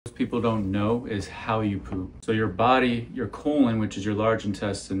people don't know is how you poop. So your body, your colon, which is your large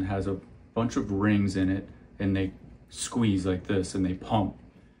intestine, has a bunch of rings in it, and they squeeze like this and they pump.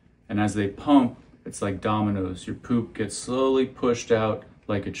 And as they pump, it's like dominoes. Your poop gets slowly pushed out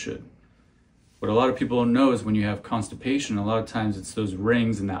like it should. What a lot of people don't know is when you have constipation, a lot of times it's those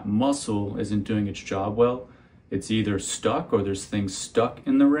rings and that muscle isn't doing its job well. It's either stuck or there's things stuck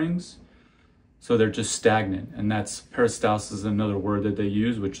in the rings. So they're just stagnant. And that's peristalsis is another word that they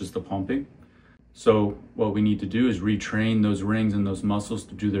use, which is the pumping. So what we need to do is retrain those rings and those muscles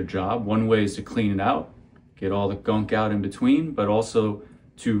to do their job. One way is to clean it out, get all the gunk out in between, but also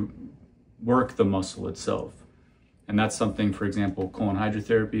to work the muscle itself. And that's something, for example, colon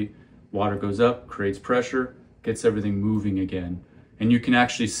hydrotherapy. Water goes up, creates pressure, gets everything moving again. And you can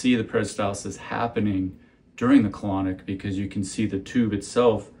actually see the peristalsis happening during the colonic because you can see the tube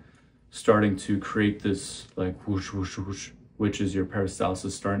itself starting to create this like whoosh, whoosh, whoosh, which is your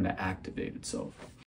peristalsis starting to activate itself.